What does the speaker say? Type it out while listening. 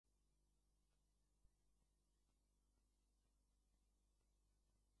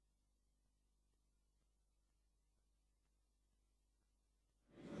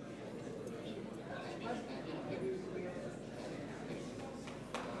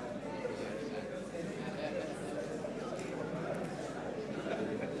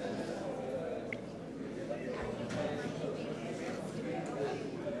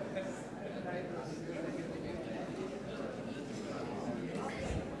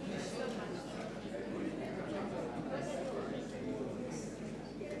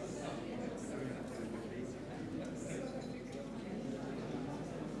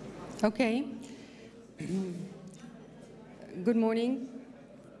Okay. Good morning.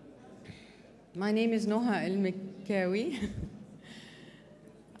 My name is Noha Mikkawi.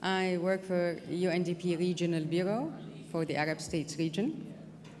 I work for UNDP Regional Bureau for the Arab States region.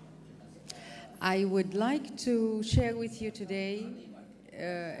 I would like to share with you today,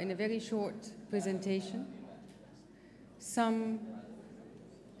 in a very short presentation, some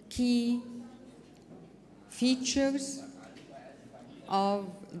key features of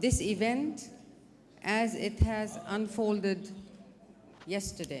this event as it has unfolded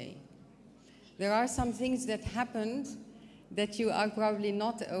yesterday. There are some things that happened that you are probably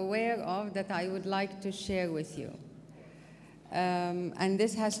not aware of that I would like to share with you. And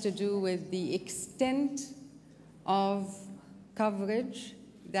this has to do with the extent of coverage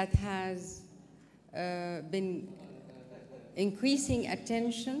that has been increasing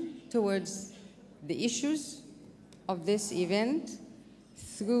attention towards the issues of this event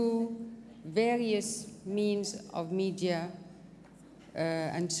through various means of media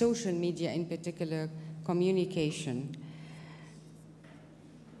and social media in particular, communication.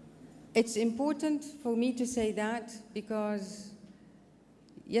 It's important for me to say that because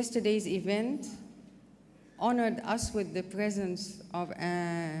yesterday's event honored us with the presence of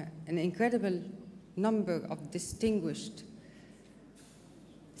an incredible number of distinguished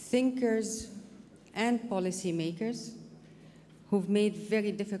thinkers and policymakers who've made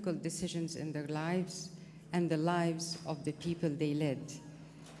very difficult decisions in their lives and the lives of the people they led.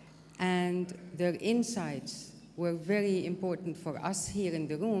 And their insights were very important for us here in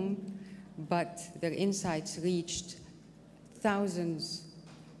the room, but their insights reached thousands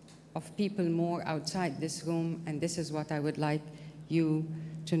of people more outside this room, and this is what I would like you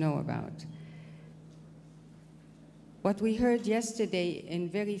to know about. What we heard yesterday in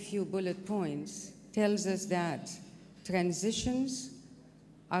very few bullet points tells us that transitions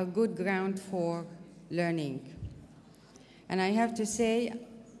are good ground for learning. And I have to say,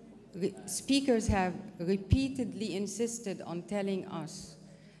 speakers have repeatedly insisted on telling us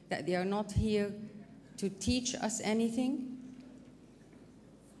that they are not here to teach us anything,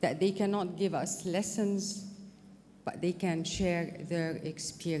 that they cannot give us lessons, but they can share their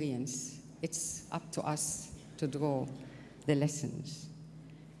experience. It's up to us to draw the lessons.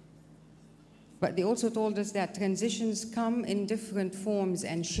 But they also told us that transitions come in different forms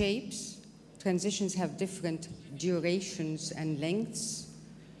and shapes. Transitions have different durations and lengths.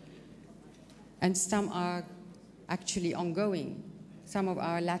 And some are actually ongoing. Some of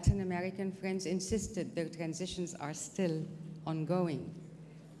our Latin American friends insisted their transitions are still ongoing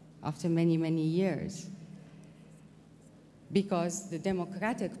after many, many years. Because the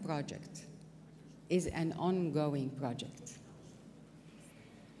democratic project is an ongoing project.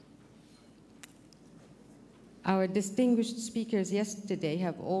 Our distinguished speakers yesterday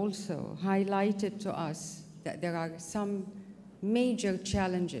have also highlighted to us that there are some major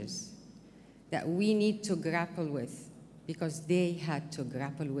challenges that we need to grapple with because they had to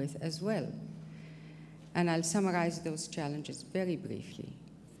grapple with as well. And I'll summarize those challenges very briefly.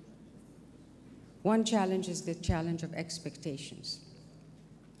 One challenge is the challenge of expectations.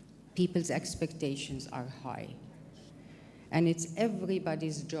 People's expectations are high. And it's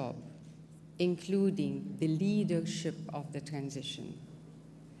everybody's job, including the leadership of the transition,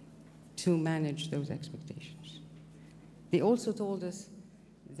 to manage those expectations. They also told us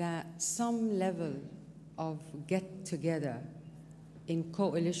that some level of get-together in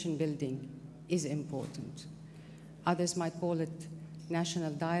coalition building is important. Others might call it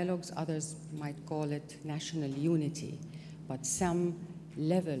national dialogues, others might call it national unity, but some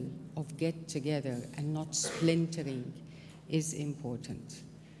level of get-together and not splintering is important.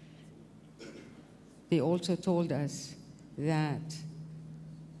 They also told us that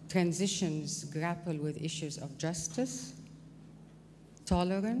transitions grapple with issues of justice,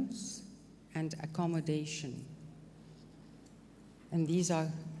 tolerance, and accommodation. And these are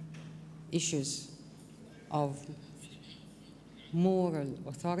issues of moral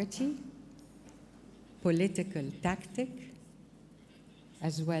authority, political tactic,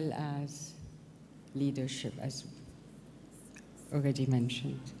 as well as leadership, as already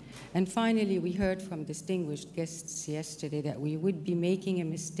mentioned. And finally, we heard from distinguished guests yesterday that we would be making a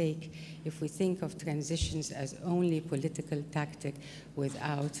mistake if we think of transitions as only political tactic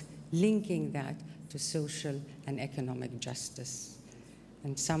without linking that to social and economic justice.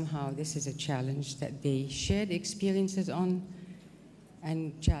 And somehow this is a challenge that they shared experiences on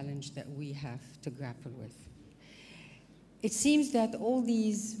and challenge that we have to grapple with. It seems that all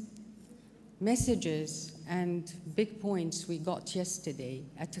these messages and big points we got yesterday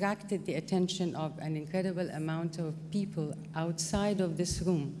attracted the attention of an incredible amount of people outside of this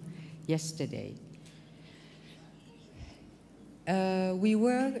room yesterday. We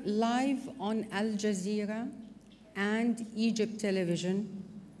were live on Al Jazeera and Egypt television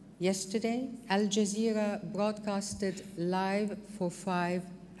yesterday. Al Jazeera broadcasted live for 5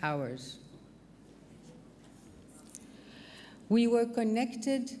 hours. We were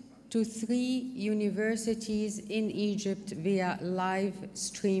connected to 3 universities in Egypt via live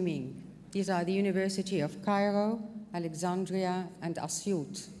streaming. These are the University of Cairo, Alexandria, and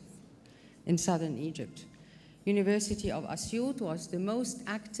Asyut in southern Egypt. University of Asyut was the most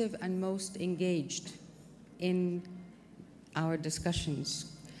active and most engaged in our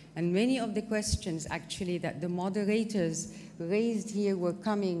discussions. And many of the questions, actually, that the moderators raised here were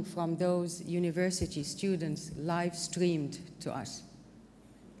coming from those university students live streamed to us.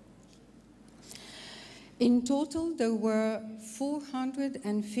 In total, there were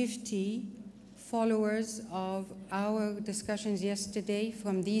 450 followers of our discussions yesterday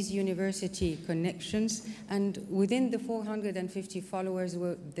from these university connections, and within the 450 followers,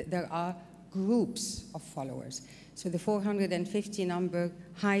 there are groups of followers. So the 450 number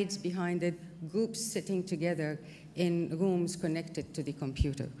hides behind it, groups sitting together in rooms connected to the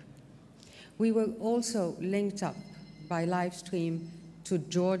computer. We were also linked up by live stream to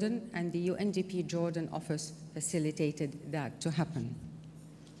Jordan, and the UNDP Jordan office facilitated that to happen.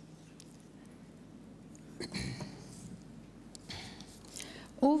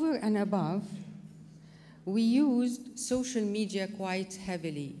 Over and above, we used social media quite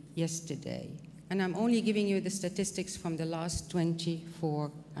heavily yesterday, and I'm only giving you the statistics from the last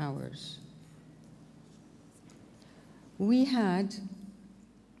 24 hours. We had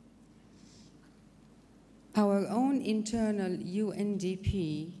our own internal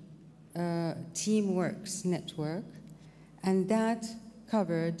UNDP Teamworks network, and that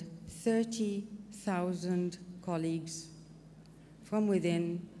covered 30,000 colleagues from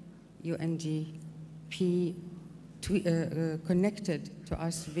within UNDP connected to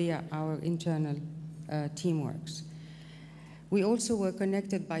us via our internal Teamworks. We also were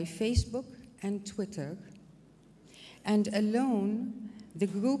connected by Facebook and Twitter, and alone the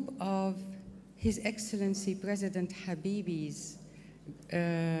group of His Excellency President Habibi's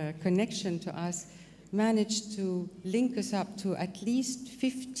connection to us managed to link us up to at least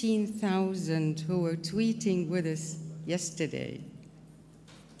 15,000 who were tweeting with us yesterday.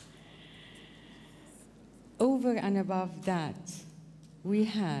 Over and above that, we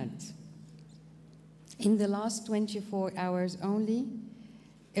had, in the last 24 hours only,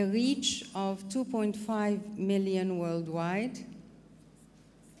 a reach of 2.5 million worldwide.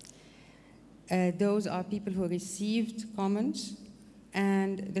 Those are people who received comments,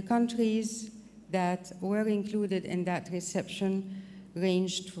 and the countries that were included in that reception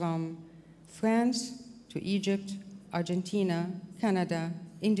ranged from France to Egypt, Argentina, Canada,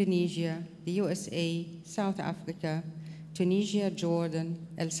 Indonesia, the USA, South Africa, Tunisia, Jordan,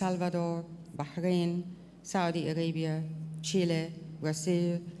 El Salvador, Bahrain, Saudi Arabia, Chile,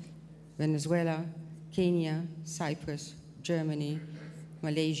 Brazil, Venezuela, Kenya, Cyprus, Germany,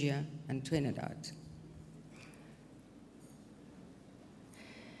 Malaysia, and Trinidad.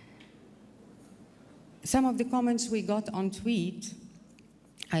 Some of the comments we got on tweet,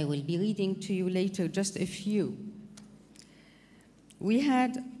 I will be reading to you later, just a few. We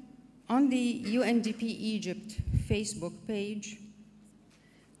had on the UNDP Egypt Facebook page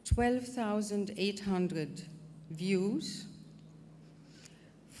 12,800 views,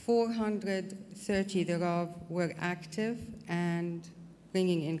 430 thereof were active and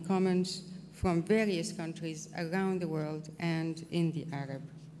bringing in comments from various countries around the world and in the Arab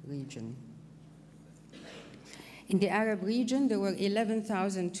region. In the Arab region, there were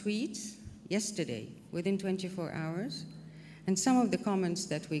 11,000 tweets yesterday, within 24 hours, and some of the comments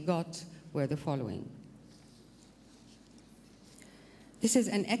that we got were the following. This is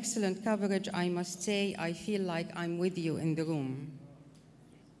an excellent coverage, I must say. I feel like I'm with you in the room.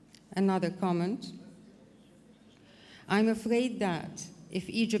 Another comment. I'm afraid that if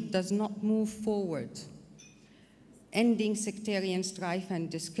Egypt does not move forward, ending sectarian strife and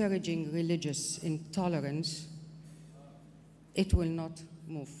discouraging religious intolerance, it will not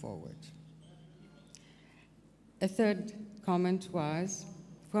move forward. A third comment was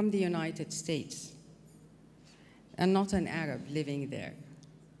from the United States, and not an Arab living there,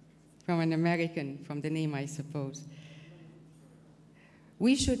 from an American, from the name, I suppose.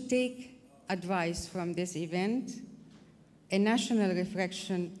 We should take advice from this event. A national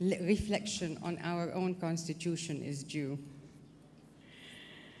reflection on our own constitution is due.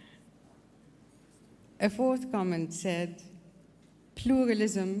 A fourth comment said,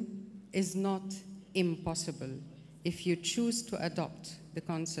 pluralism is not impossible. if you choose to adopt the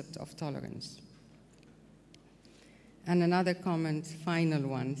concept of tolerance. And another comment, final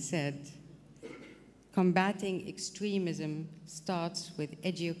one, said, combating extremism starts with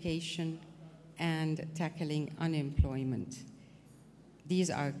education and tackling unemployment. These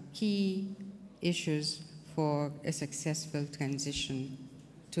are key issues for a successful transition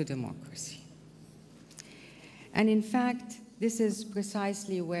to democracy. And in fact, this is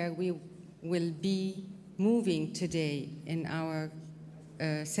precisely where we will be moving today in our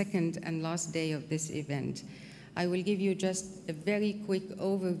second and last day of this event. I will give you just a very quick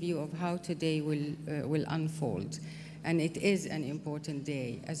overview of how today will unfold. And it is an important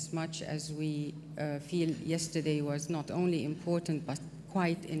day, as much as we feel yesterday was not only important, but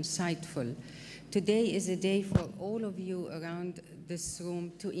quite insightful. Today is a day for all of you around this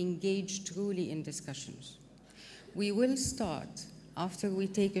room to engage truly in discussions. We will start after we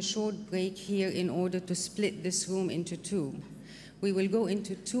take a short break here in order to split this room into two. We will go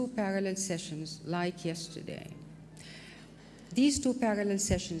into two parallel sessions like yesterday. These two parallel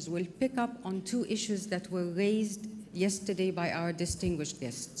sessions will pick up on two issues that were raised yesterday by our distinguished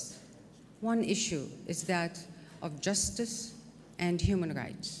guests. One issue is that of justice and human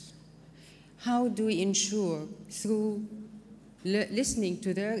rights. How do we ensure, through listening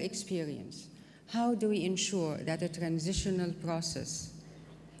to their experience, how do we ensure that a transitional process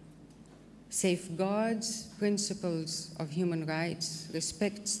safeguards principles of human rights,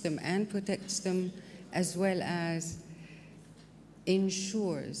 respects them and protects them, as well as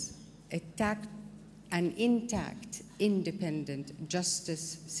ensures an intact, independent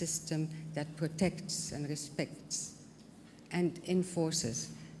justice system that protects and respects and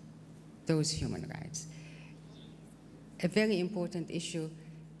enforces those human rights. A very important issue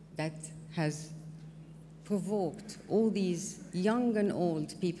that has provoked all these young and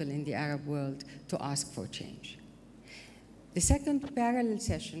old people in the Arab world to ask for change. The second parallel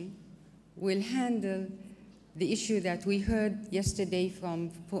session will handle the issue that we heard yesterday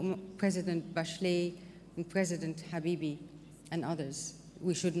from President Bachelet and President Habibi and others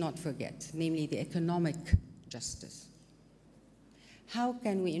we should not forget, namely the economic justice. How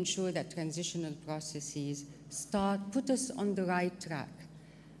can we ensure that transitional processes put us on the right track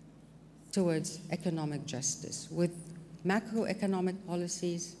towards economic justice with macroeconomic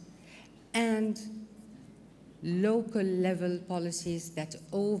policies and local level policies that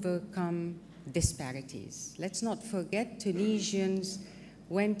overcome disparities? Let's not forget Tunisians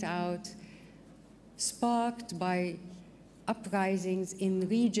went out sparked by uprisings in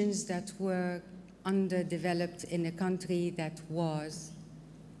regions that were underdeveloped in a country that was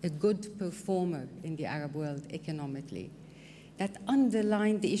a good performer in the Arab world economically. That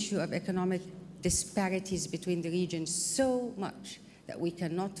underlined the issue of economic disparities between the regions so much that we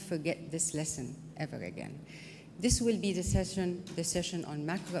cannot forget this lesson ever again. This will be the session on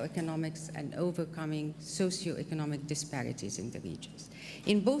macroeconomics and overcoming socioeconomic disparities in the regions.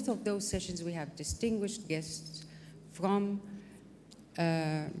 In both of those sessions, we have distinguished guests from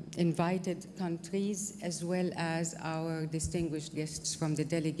invited countries, as well as our distinguished guests from the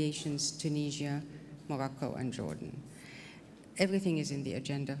delegations Tunisia, Morocco, and Jordan. Everything is in the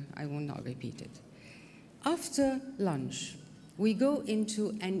agenda. I will not repeat it. After lunch, we go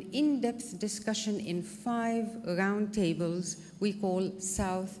into an in-depth discussion in 5 roundtables we call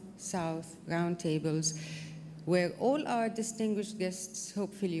South-South roundtables, where all our distinguished guests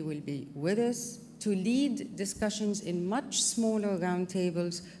hopefully will be with us to lead discussions in much smaller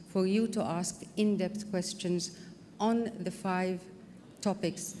roundtables for you to ask in-depth questions on the 5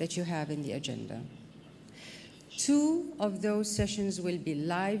 topics that you have in the agenda. 2 of those sessions will be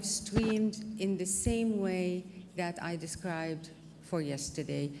live streamed in the same way that I described for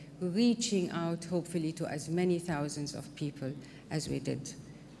yesterday, reaching out hopefully to as many thousands of people as we did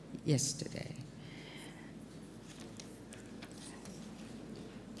yesterday.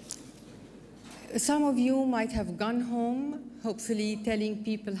 Some of you might have gone home, hopefully telling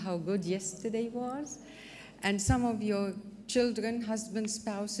people how good yesterday was, and some of your children, husbands,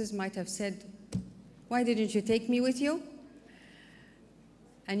 spouses might have said, "Why didn't you take me with you?"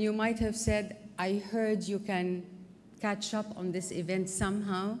 And you might have said, "I heard you can catch up on this event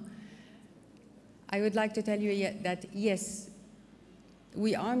somehow." I would like to tell you that yes,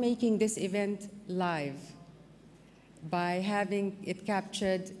 we are making this event live by having it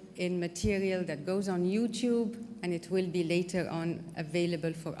captured in material that goes on YouTube, and it will be later on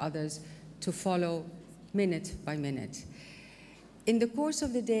available for others to follow minute by minute. In the course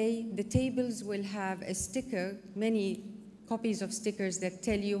of the day, the tables will have a sticker, many copies of stickers that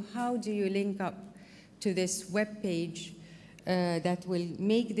tell you how do you link up to this web page that will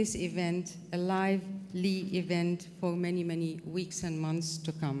make this event a live event for many, many weeks and months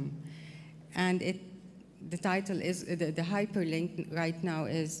to come. And the title is, the hyperlink right now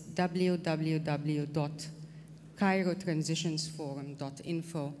is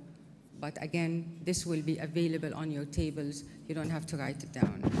www.cairotransitionsforum.info. But again, this will be available on your tables. You don't have to write it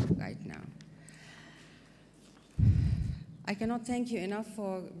down right now. I cannot thank you enough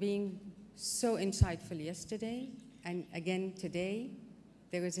for being so insightful yesterday and again today.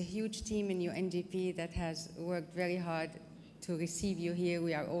 There is a huge team in UNDP that has worked very hard to receive you here.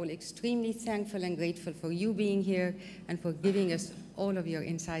 We are all extremely thankful and grateful for you being here and for giving us all of your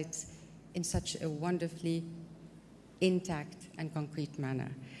insights in such a wonderfully intact and concrete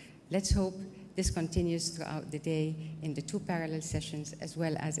manner. Let's hope this continues throughout the day in the 2 parallel sessions as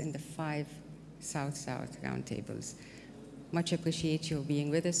well as in the 5 South-South roundtables. Much appreciate you being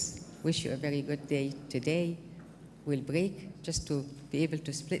with us. Wish you a very good day today. We'll break just to be able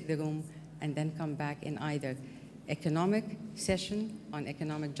to split the room and then come back in either economic session on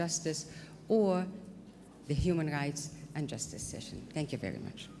economic justice or the human rights and justice session. Thank you very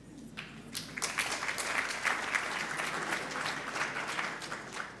much.